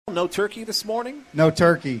No turkey this morning? No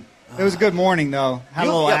turkey. It was a good morning, though. Had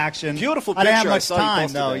a little action. Beautiful picture. I didn't have much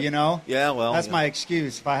time, though, you know? Yeah, well. That's my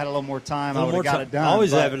excuse. If I had a little more time, I would have got it done.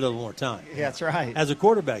 Always have a little more time. Yeah, that's right. As a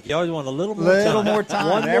quarterback, you always want a little more time.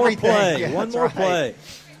 One more play. Yeah, One more play.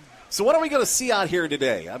 So what are we going to see out here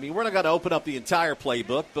today? I mean, we're not going to open up the entire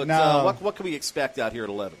playbook, but what can we expect out here at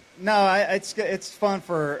 11? No, it's fun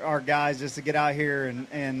for our guys just to get out here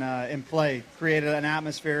and play, create an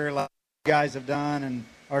atmosphere like you guys have done, and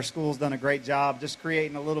our school's done a great job just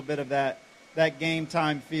creating a little bit of that game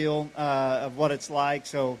time feel of what it's like.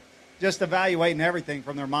 So just evaluating everything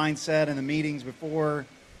from their mindset and the meetings before.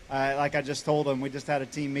 Like I just told them, we just had a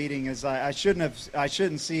team meeting. I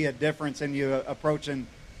shouldn't see a difference in you approaching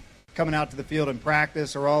coming out to the field in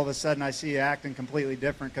practice, or all of a sudden I see you acting completely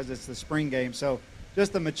different because it's the spring game. So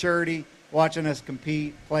just the maturity, watching us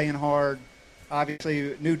compete, playing hard.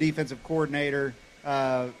 Obviously, new defensive coordinator,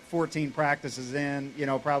 14 practices in,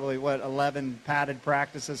 probably 11 padded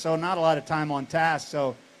practices. So not a lot of time on task.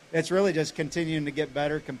 So it's really just continuing to get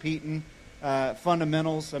better, competing,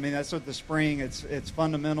 fundamentals. I mean, that's what the spring, it's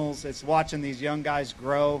fundamentals. It's watching these young guys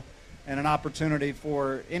grow, and an opportunity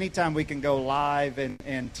for anytime we can go live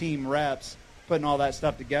and team reps, putting all that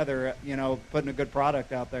stuff together, putting a good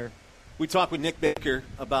product out there. We talked with Nick Baker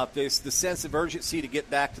about this, the sense of urgency to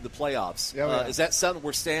get back to the playoffs. Is that something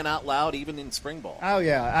we're saying out loud even in spring ball? Oh,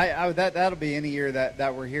 yeah. That'll be any year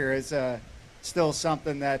that we're here. It's still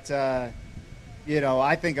something that,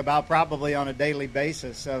 I think about probably on a daily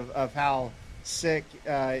basis of how sick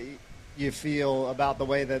you feel about the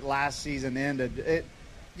way that last season ended.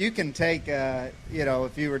 You can take,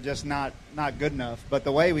 if you were just not good enough. But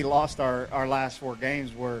the way we lost our last 4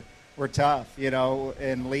 games were tough,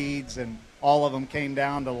 in leads, and all of them came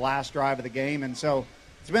down to the last drive of the game. And so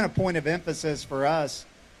it's been a point of emphasis for us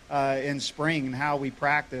in spring and how we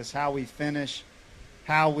practice, how we finish,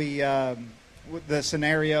 how we the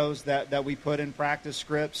scenarios that we put in practice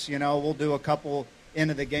scripts. We'll do a couple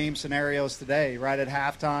end-of-the-game scenarios today, right at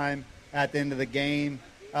halftime, at the end of the game.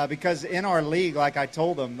 Because in our league, like I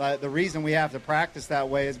told them, the reason we have to practice that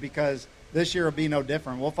way is because this year will be no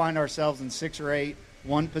different. We'll find ourselves in 6 or 8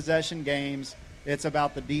 one-possession games. It's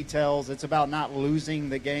about the details. It's about not losing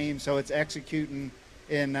the game, so it's executing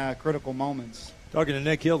in critical moments. Talking to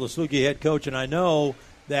Nick Hill, the Saluki head coach, and I know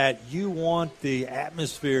that you want the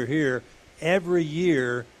atmosphere here every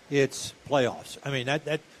year. It's playoffs. I mean,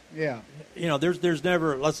 yeah. There's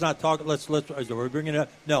never, let's not talk, we're bringing it up.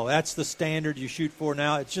 No, that's the standard you shoot for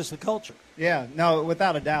now. It's just the culture. Yeah, no,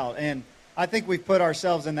 without a doubt. And I think we've put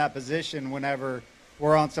ourselves in that position whenever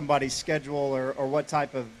we're on somebody's schedule or what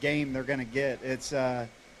type of game they're going to get. It's,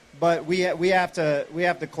 but we have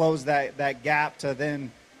to close that gap to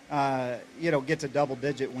then, get to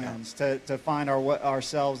double-digit wins, to find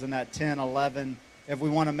ourselves in that 10, 11. If we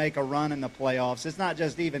want to make a run in the playoffs, it's not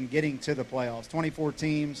just even getting to the playoffs. 24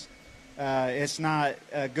 teams, it's not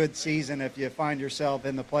a good season if you find yourself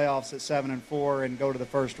in the playoffs at 7-4 and go to the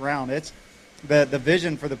first round. It's the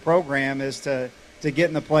vision for the program is to get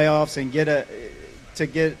in the playoffs and to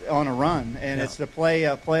get on a run, and it's to play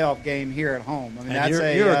a playoff game here at home. I mean,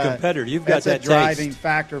 and you're a competitor. You've got that taste. That's a driving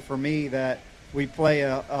factor for me that we play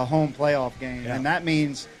a home playoff game, and that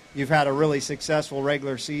means you've had a really successful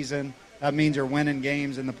regular season. That means you're winning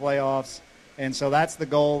games in the playoffs, and so that's the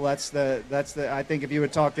goal. That's the. I think if you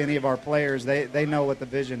would talk to any of our players, they know what the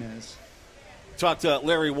vision is. Talked to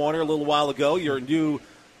Larry Warner a little while ago. You're a new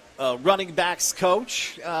running backs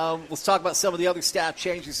coach. Let's talk about some of the other staff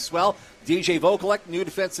changes as well. DJ Vokalek, new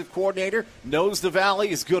defensive coordinator, knows the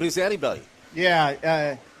Valley as good as anybody.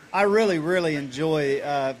 Yeah, I really, really enjoy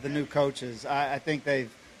the new coaches. I think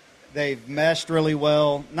they've meshed really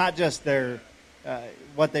well, not just their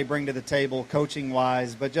what they bring to the table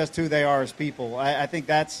coaching-wise, but just who they are as people. I think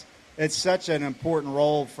it's such an important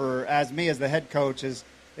role for me as the head coach is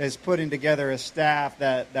putting together a staff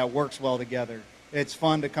that works well together. It's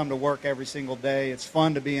fun to come to work every single day. It's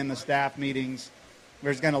fun to be in the staff meetings.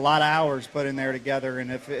 There's been a lot of hours put in there together,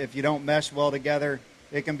 and if you don't mesh well together,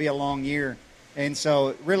 it can be a long year. And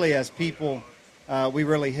so really as people, we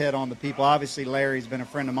really hit on the people. Obviously, Larry's been a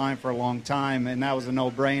friend of mine for a long time, and that was a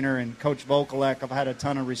no-brainer. And Coach Vokalek, I've had a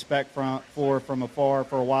ton of respect for from afar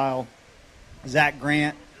for a while. Zach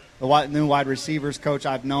Grant, the new wide receivers coach,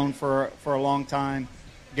 I've known for a long time.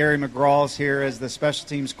 Gary McGraw's here as the special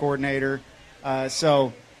teams coordinator.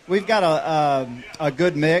 So we've got a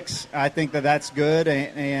good mix. I think that's good,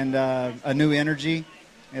 and a new energy.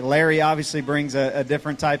 And Larry obviously brings a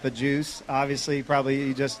different type of juice. Obviously,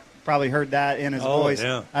 you just heard that in his voice.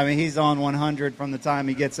 Yeah. I mean, he's on 100 from the time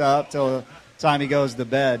he gets up till the time he goes to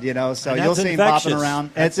bed, So and you'll see him popping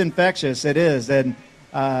around. It's infectious. It is. And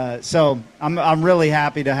So I'm really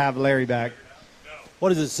happy to have Larry back. What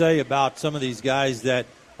does it say about some of these guys that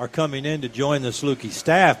are coming in to join the Saluki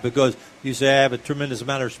staff? Because you say I have a tremendous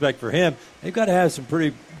amount of respect for him. They've got to have some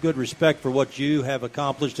pretty good respect for what you have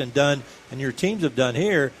accomplished and done and your teams have done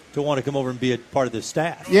here to want to come over and be a part of this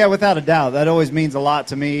staff. Yeah, without a doubt. That always means a lot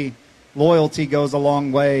to me. Loyalty goes a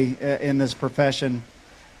long way in this profession.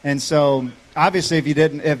 And so obviously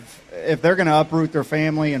if they're going to uproot their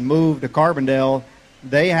family and move to Carbondale,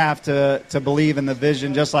 they have to believe in the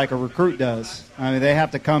vision just like a recruit does. I mean, they have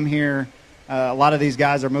to come here. A lot of these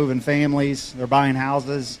guys are moving families. They're buying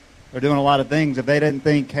houses. They're doing a lot of things. If they didn't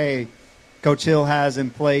think, hey, Coach Hill has in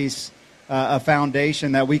place a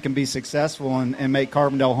foundation that we can be successful and make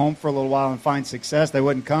Carbondale home for a little while and find success, they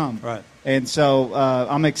wouldn't come. Right. And so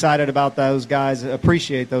I'm excited about those guys,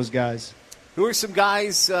 appreciate those guys. Who are some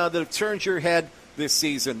guys that have turned your head this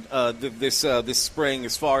season, this spring,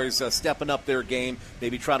 as far as stepping up their game,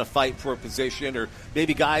 maybe trying to fight for a position, or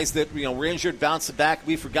maybe guys that were injured, bouncing back,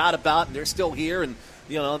 we forgot about, and they're still here, and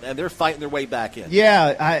and they're fighting their way back in?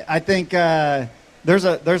 Yeah, I think there's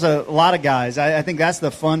a lot of guys. I think that's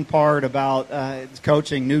the fun part about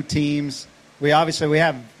coaching new teams. We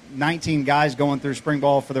have 19 guys going through spring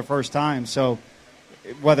ball for the first time, so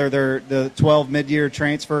whether they're the 12 mid-year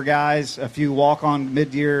transfer guys, a few walk-on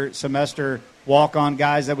mid-year semester walk-on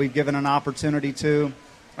guys that we've given an opportunity to.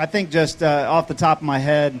 I think just off the top of my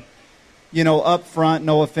head, up front,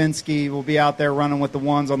 Noah Finsky will be out there running with the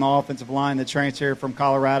ones on the offensive line that transferred from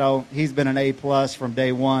Colorado. He's been an A-plus from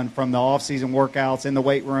day one, from the off-season workouts, in the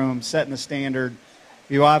weight room, setting the standard.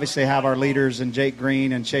 You obviously have our leaders in Jake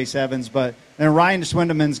Green and Chase Evans, but then Ryan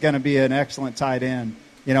Swindeman's going to be an excellent tight end.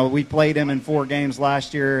 We played him in 4 games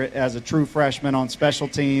last year as a true freshman on special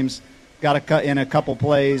teams. Got to cut in a couple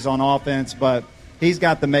plays on offense, but he's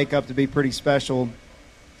got the makeup to be pretty special.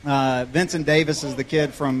 Vincent Davis is the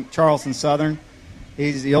kid from Charleston Southern.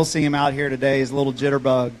 You'll see him out here today. He's a little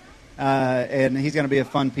jitterbug, and he's going to be a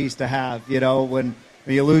fun piece to have. When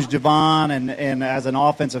you lose Javon and as an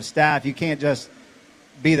offensive staff, you can't just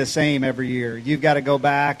be the same every year. You've got to go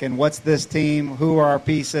back and what's this team? Who are our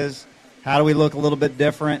pieces? How do we look a little bit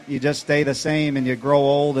different? You just stay the same and you grow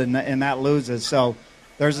old, and that loses. So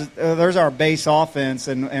there's our base offense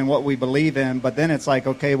and what we believe in, but then it's like,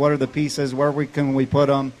 okay, what are the pieces? Where can we put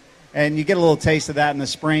them? And you get a little taste of that in the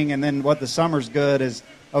spring, and then what the summer's good is,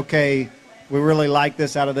 okay, we really like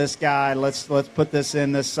this out of this guy. Let's put this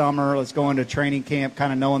in this summer. Let's go into training camp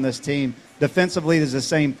kind of knowing this team. Defensively, there's the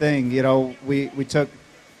same thing. We took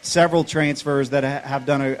several transfers that have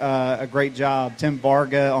done a great job. Tim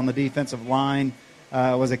Varga on the defensive line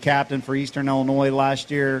was a captain for Eastern Illinois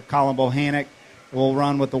last year. Colin Bohannock will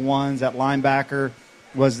run with the ones at linebacker,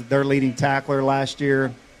 was their leading tackler last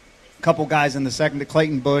year. A couple guys in the second.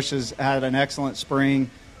 Clayton Bush has had an excellent spring,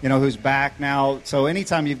 who's back now. So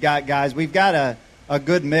anytime you've got guys, we've got a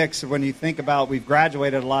good mix when you think about we've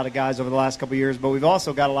graduated a lot of guys over the last couple of years, but we've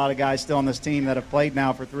also got a lot of guys still on this team that have played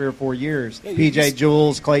now for 3 or 4 years. Yeah, P.J.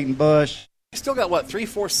 Jules, Clayton Bush. You still got, 3,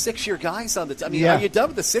 4, 6-year guys on the team? Are you done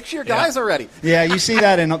with the 6-year guys already? Yeah, you see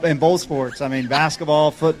that in both sports. I mean,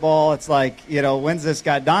 basketball, football, it's like, when's this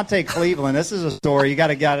guy? Dante Cleveland, this is a story. You got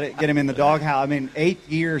to get him in the doghouse. I mean,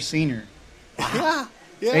 8th-year senior. Yeah.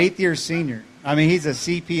 8th-year senior. I mean, he's a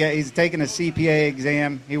CPA. He's taking a CPA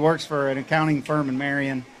exam. He works for an accounting firm in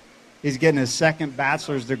Marion. He's getting his 2nd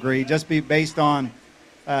bachelor's degree just based on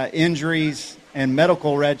injuries and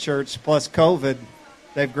medical red shirts plus COVID.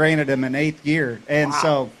 They've granted him an 8th year. And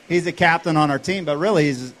so he's a captain on our team, but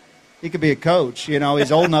really he could be a coach.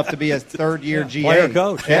 He's old enough to be a 3rd-year GA. Player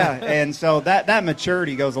coach. Yeah, and so that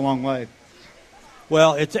maturity goes a long way.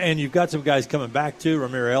 Well, and you've got some guys coming back too,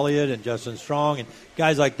 Ramir Elliott and Justin Strong, and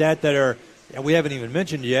guys like that are we haven't even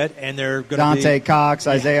mentioned yet, and they're going to be Dante Cox,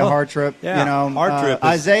 Isaiah Hartrip. Hartrip.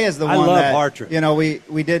 Isaiah's the one I love that Hartrip.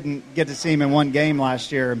 We didn't get to see him in one game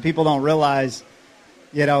last year, and people don't realize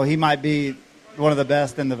he might be one of the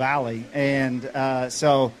best in the Valley, and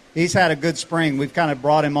so he's had a good spring. We've kind of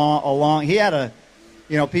brought him along. He had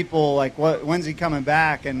people like, when's he coming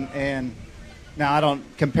back? And now I don't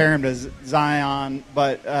compare him to Zion,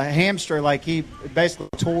 but hamstring, like he basically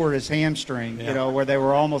tore his hamstring, where they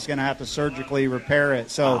were almost going to have to surgically repair it.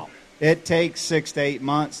 So it takes 6 to 8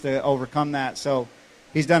 months to overcome that. So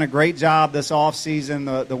he's done a great job this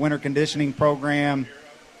offseason, the winter conditioning program.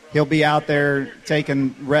 He'll be out there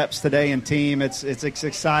taking reps today in team. It's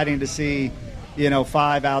exciting to see,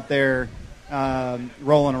 5 out there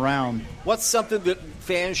rolling around. What's something that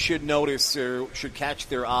fans should notice or should catch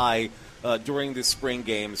their eye during this spring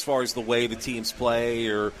game as far as the way the teams play,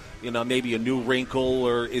 or maybe a new wrinkle,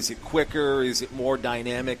 or is it quicker? Is it more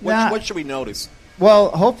dynamic? What should we notice?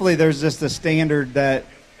 Well, hopefully there's just a standard that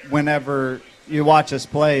whenever you watch us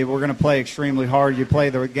play, we're going to play extremely hard. You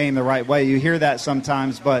play the game the right way. You hear that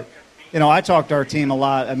sometimes, but, I talk to our team a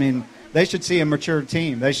lot. I mean, they should see a mature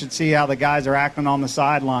team. They should see how the guys are acting on the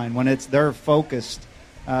sideline when they're focused,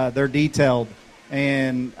 they're detailed,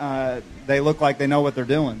 and they look like they know what they're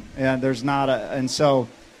doing. And there's not and so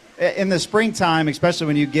in the springtime, especially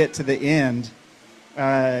when you get to the end,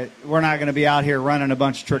 we're not going to be out here running a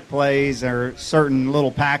bunch of trick plays or certain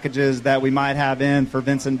little packages that we might have in for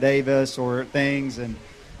Vincent Davis or things, and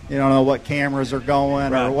you don't know what cameras are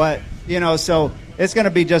going or what, so it's going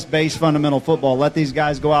to be just base fundamental football. Let these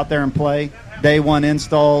guys go out there and play. Day one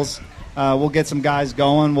installs. We'll get some guys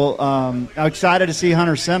going. I'm excited to see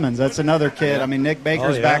Hunter Simmons. That's another kid. I mean, Nick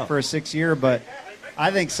Baker's back for a 6th year, but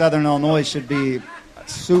I think Southern Illinois should be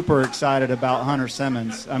super excited about Hunter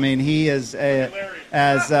Simmons. I mean, he is Big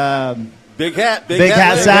hat Saturday.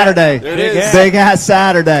 There it is. Big hat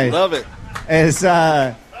Saturday. Love it.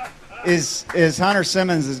 Is Hunter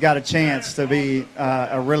Simmons has got a chance to be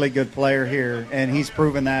a really good player here, and he's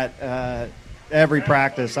proven that every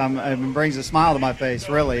practice. It brings a smile to my face,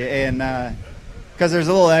 really, and because there's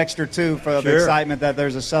a little extra too for the excitement that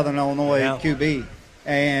there's a Southern Illinois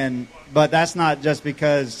QB, but that's not just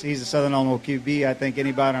because he's a Southern Illinois QB. I think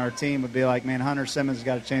anybody on our team would be like, man, Hunter Simmons has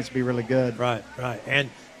got a chance to be really good. Right, and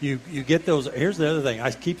you get those. Here's the other thing. I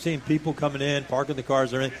keep seeing people coming in, parking the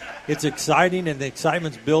cars. It's exciting, and the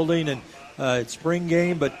excitement's building, and it's spring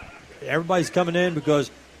game, but everybody's coming in because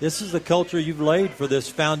this is the culture you've laid for this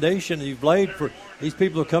foundation you've laid for. These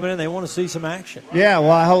people are coming in. They want to see some action. Yeah,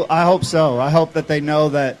 well, I hope so. I hope that they know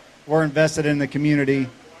that we're invested in the community.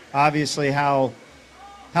 Obviously, how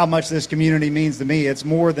much this community means to me. It's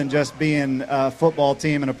more than just being a football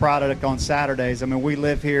team and a product on Saturdays. I mean, we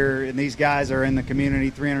live here, and these guys are in the community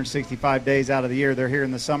 365 days out of the year. They're here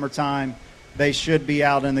in the summertime. They should be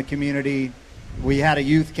out in the community. We had a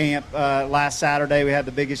youth camp last Saturday. We had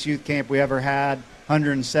the biggest youth camp we ever had,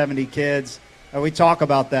 170 kids. We talk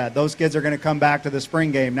about that. Those kids are going to come back to the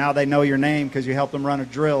spring game. Now they know your name because you helped them run a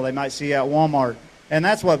drill. They might see you at Walmart. And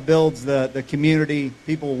that's what builds the community.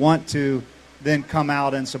 People want to then come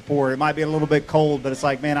out and support. It might be a little bit cold, but it's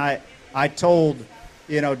like, man, I told,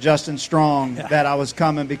 Justin Strong that I was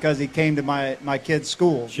coming because he came to my kid's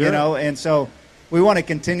school, and so we want to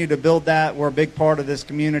continue to build that. We're a big part of this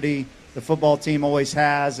community. The football team always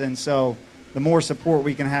has, and so the more support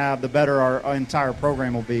we can have, the better our entire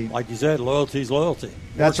program will be. Like you said, loyalty's loyalty.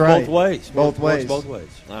 That's Works right. Both ways. Both ways. Both ways.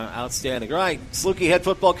 Outstanding. All right. Saluki head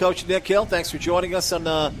football coach Nick Hill, thanks for joining us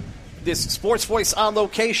on this Sports Voice on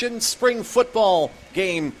Location spring football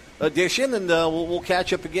game edition, and we'll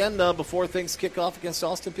catch up again before things kick off against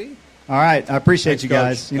Austin Peay. All right. I appreciate you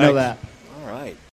guys. Coach. You know that. All right.